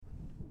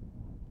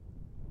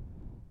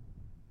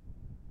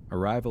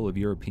Arrival of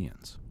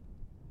Europeans.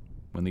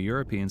 When the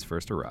Europeans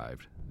first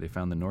arrived, they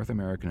found the North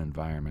American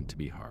environment to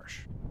be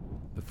harsh.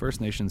 The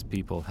First Nations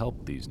people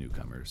helped these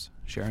newcomers,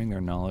 sharing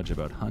their knowledge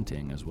about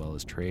hunting as well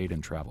as trade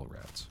and travel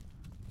routes.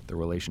 The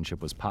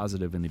relationship was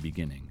positive in the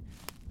beginning,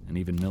 and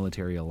even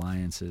military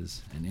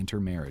alliances and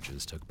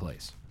intermarriages took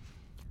place.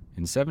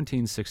 In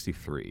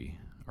 1763,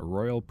 a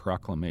royal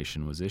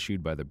proclamation was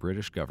issued by the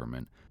British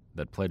government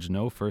that pledged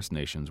no First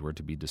Nations were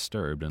to be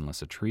disturbed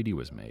unless a treaty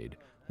was made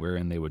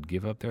wherein they would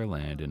give up their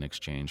land in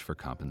exchange for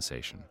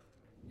compensation.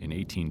 In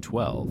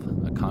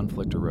 1812, a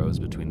conflict arose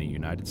between the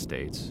United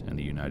States and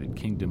the United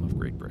Kingdom of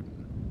Great Britain.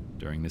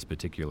 During this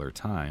particular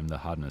time, the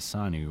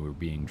Haudenosaunee were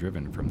being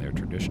driven from their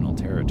traditional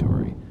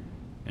territory,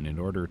 and in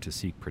order to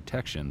seek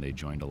protection, they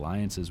joined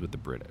alliances with the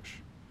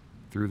British.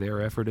 Through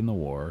their effort in the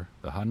war,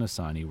 the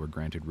Haudenosaunee were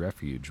granted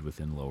refuge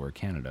within Lower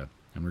Canada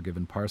and were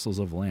given parcels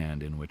of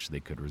land in which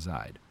they could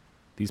reside.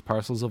 These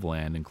parcels of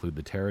land include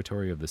the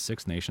territory of the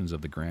Six Nations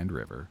of the Grand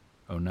River,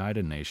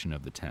 Oneida Nation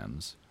of the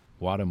Thames,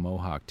 Wada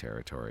Mohawk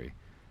Territory,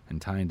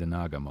 and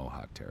Tyendinaga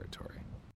Mohawk Territory.